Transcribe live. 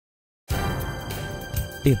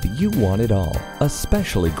If you want it all,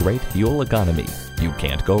 especially great fuel economy, you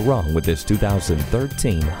can't go wrong with this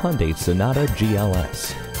 2013 Hyundai Sonata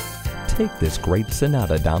GLS. Take this great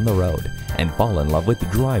Sonata down the road and fall in love with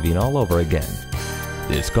driving all over again.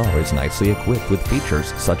 This car is nicely equipped with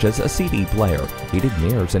features such as a CD player, heated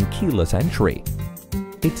mirrors, and keyless entry.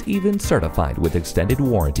 It's even certified with extended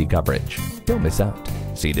warranty coverage. Don't miss out.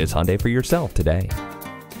 See this Hyundai for yourself today.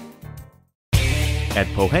 At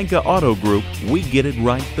Pohanka Auto Group, we get it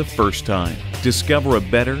right the first time. Discover a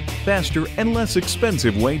better, faster, and less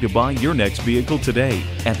expensive way to buy your next vehicle today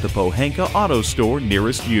at the Pohanka Auto Store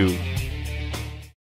nearest you.